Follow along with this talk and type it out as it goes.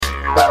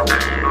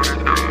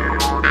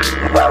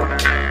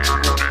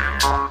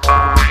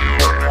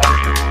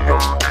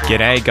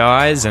G'day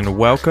guys and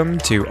welcome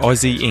to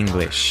Aussie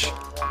English.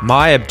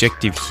 My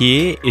objective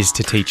here is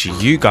to teach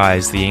you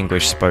guys the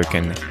English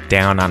spoken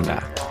down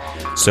under.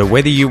 So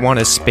whether you want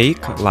to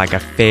speak like a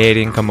fair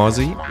dinkum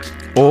Aussie,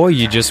 or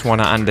you just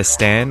want to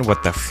understand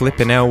what the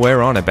flippin' hell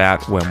we're on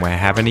about when we're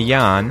having a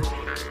yarn,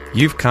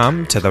 you've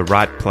come to the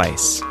right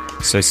place.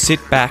 So sit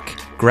back,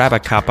 grab a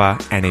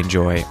cuppa and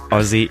enjoy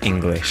Aussie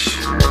English.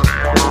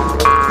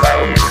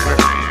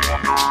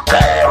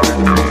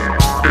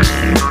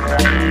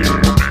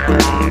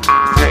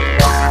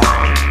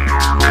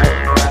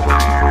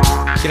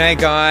 G'day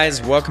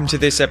guys, welcome to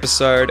this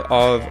episode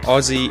of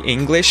Aussie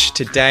English.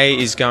 Today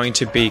is going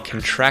to be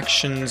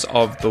contractions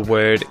of the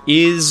word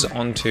is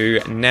onto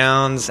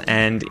nouns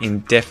and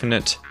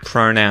indefinite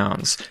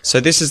pronouns. So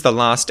this is the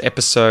last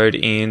episode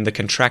in the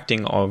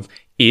contracting of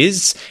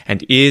is,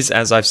 and is,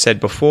 as I've said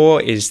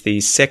before, is the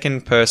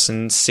second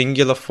person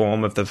singular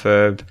form of the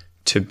verb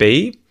to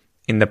be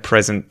in the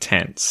present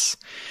tense.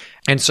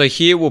 And so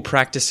here we'll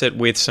practice it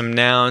with some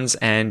nouns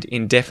and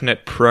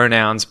indefinite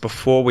pronouns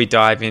before we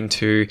dive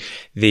into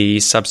the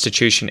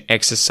substitution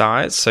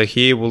exercise. So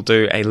here we'll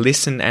do a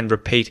listen and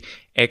repeat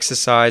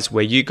exercise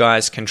where you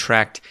guys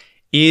contract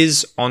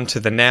is onto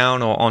the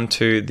noun or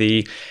onto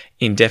the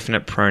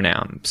indefinite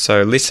pronoun.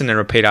 So listen and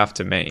repeat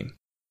after me.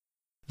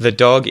 The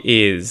dog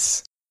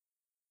is.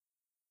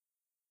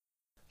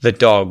 The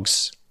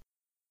dogs.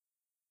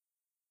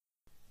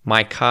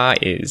 My car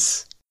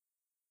is.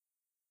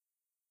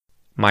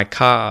 My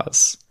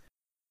cars.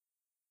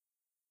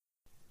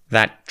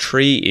 That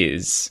tree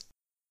is.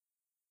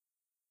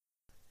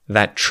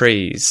 That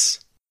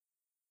trees.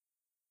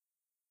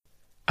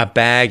 A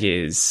bag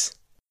is.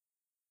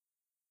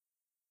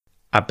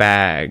 A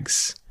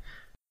bags.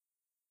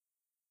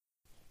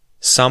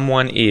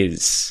 Someone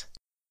is.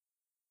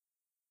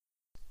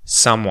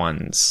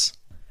 Someone's.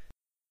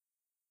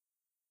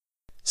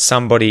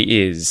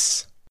 Somebody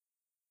is.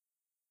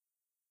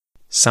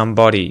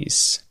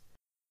 Somebody's.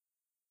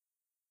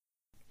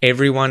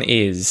 Everyone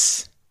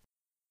is.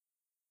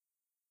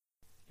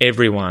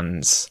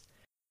 Everyone's.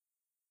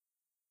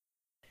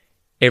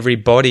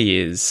 Everybody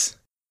is.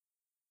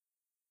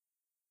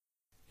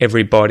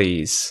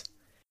 Everybody's.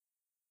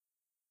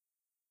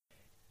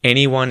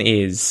 Anyone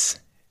is.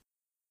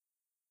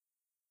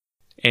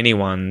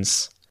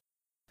 Anyone's.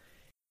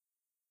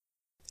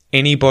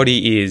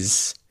 Anybody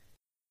is.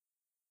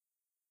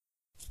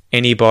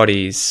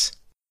 Anybody's.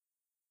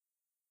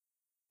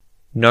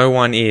 No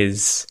one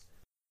is.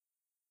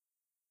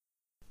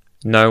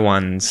 No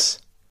one's.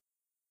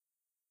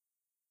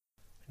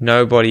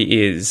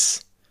 Nobody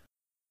is.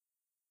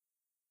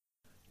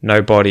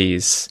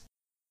 Nobody's.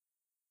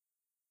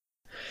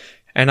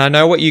 And I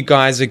know what you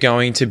guys are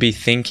going to be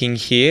thinking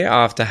here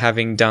after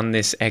having done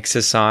this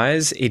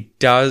exercise. It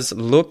does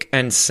look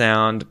and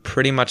sound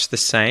pretty much the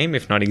same,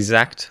 if not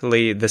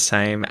exactly the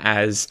same,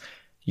 as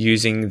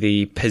using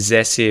the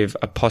possessive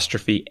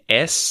apostrophe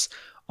S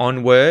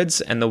on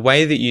words. And the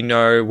way that you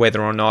know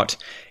whether or not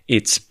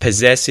it's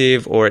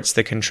possessive or it's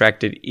the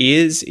contracted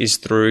is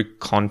through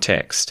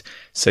context.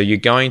 So you're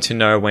going to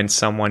know when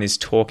someone is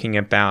talking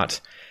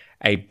about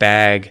a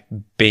bag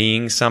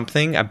being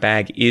something, a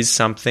bag is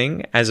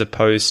something, as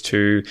opposed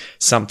to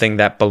something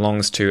that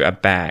belongs to a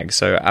bag.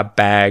 So a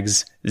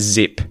bag's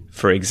zip,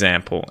 for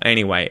example.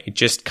 Anyway, it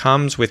just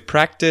comes with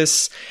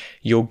practice.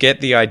 You'll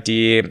get the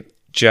idea.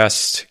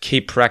 Just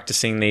keep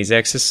practicing these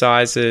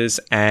exercises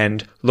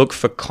and look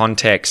for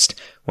context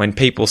when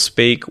people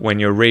speak, when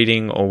you're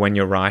reading, or when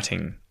you're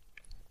writing.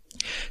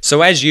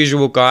 So as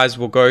usual, guys,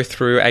 we'll go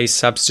through a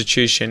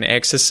substitution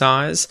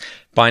exercise.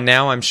 By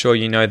now, I'm sure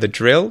you know the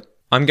drill.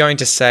 I'm going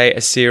to say a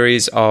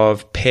series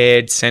of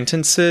paired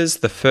sentences.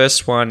 The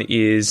first one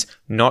is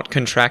not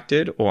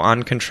contracted or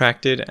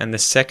uncontracted, and the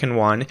second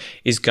one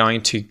is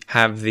going to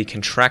have the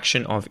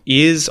contraction of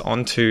is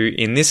onto,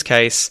 in this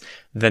case,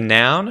 the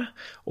noun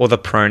or the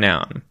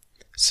pronoun.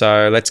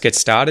 So let's get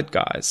started,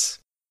 guys.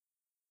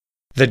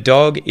 The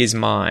dog is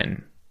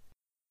mine.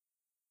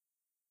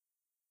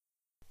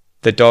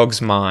 The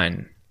dog's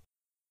mine.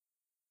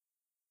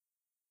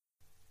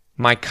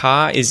 My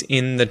car is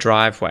in the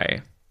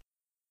driveway.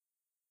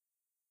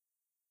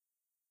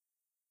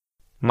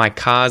 My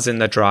car's in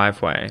the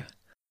driveway.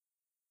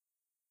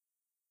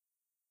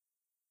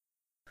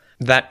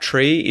 That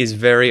tree is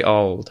very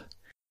old.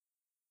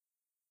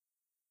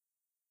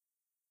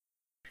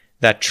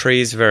 That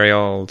tree's very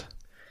old.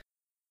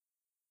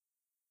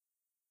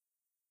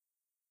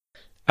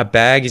 A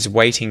bag is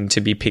waiting to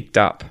be picked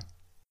up.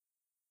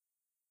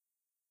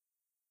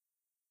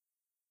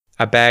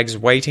 A bag's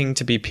waiting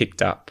to be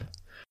picked up.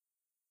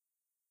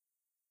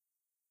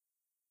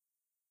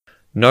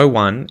 No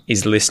one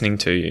is listening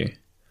to you.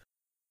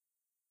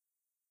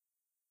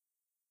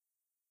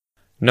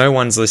 No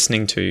one's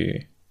listening to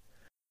you.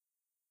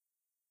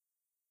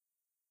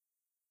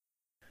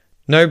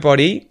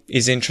 Nobody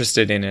is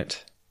interested in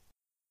it.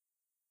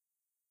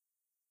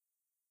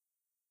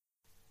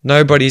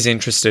 Nobody's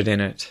interested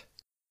in it.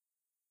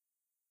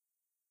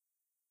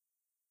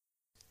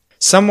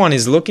 Someone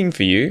is looking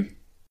for you.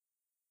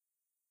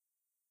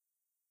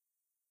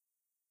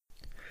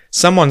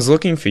 Someone's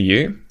looking for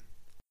you.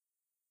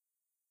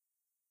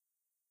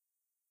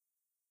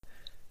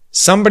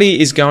 Somebody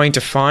is going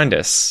to find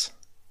us.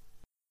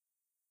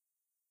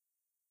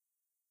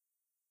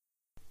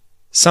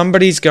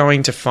 Somebody's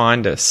going to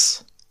find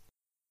us.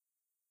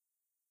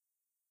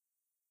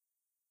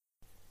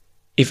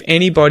 If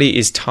anybody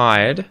is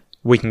tired,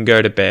 we can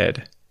go to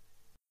bed.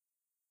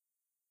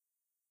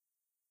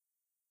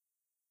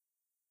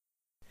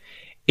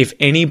 If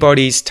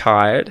anybody's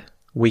tired,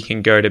 we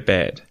can go to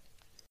bed.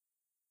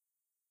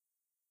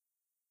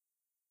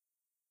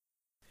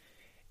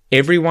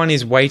 Everyone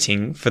is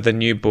waiting for the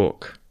new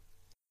book.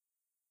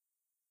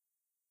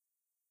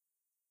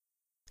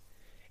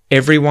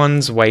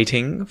 Everyone's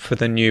waiting for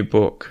the new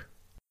book.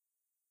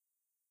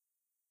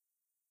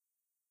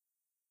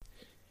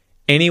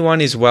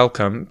 Anyone is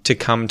welcome to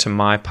come to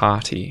my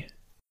party.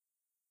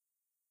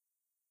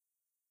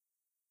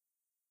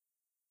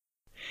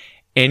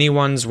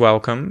 Anyone's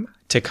welcome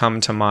to come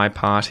to my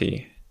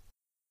party.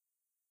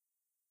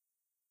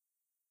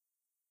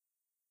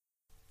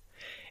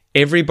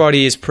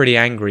 Everybody is pretty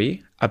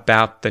angry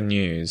about the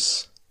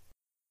news.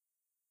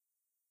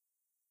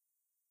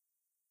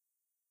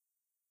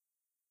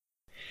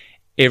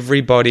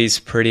 Everybody's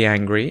pretty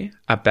angry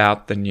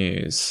about the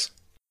news.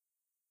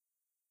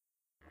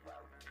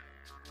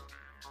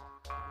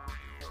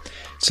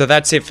 So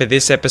that's it for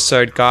this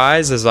episode,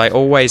 guys. As I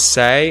always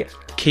say,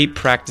 keep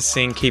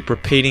practicing, keep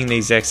repeating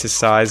these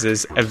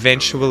exercises.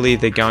 Eventually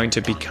they're going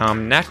to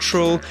become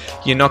natural.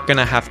 You're not going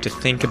to have to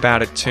think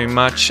about it too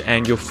much,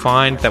 and you'll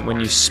find that when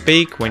you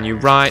speak, when you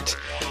write,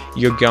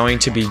 you're going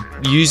to be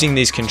using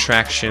these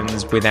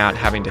contractions without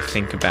having to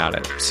think about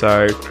it.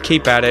 So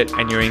keep at it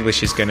and your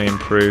English is going to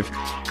improve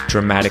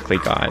dramatically,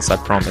 guys. I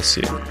promise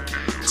you.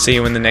 See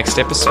you in the next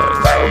episode.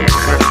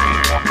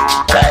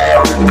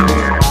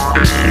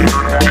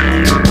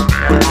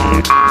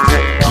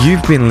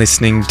 You've been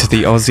listening to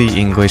the Aussie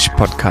English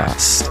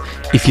Podcast.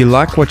 If you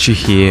like what you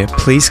hear,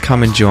 please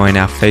come and join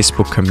our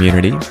Facebook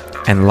community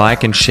and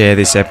like and share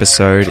this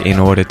episode in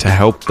order to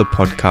help the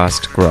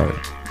podcast grow.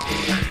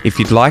 If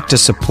you'd like to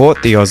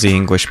support the Aussie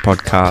English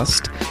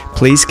Podcast,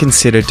 please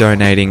consider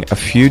donating a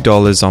few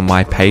dollars on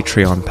my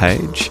Patreon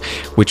page,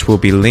 which will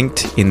be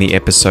linked in the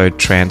episode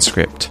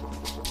transcript.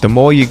 The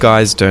more you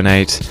guys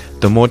donate,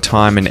 the more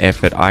time and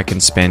effort I can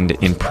spend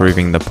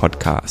improving the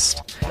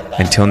podcast.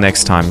 Until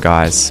next time,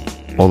 guys,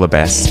 all the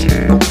best.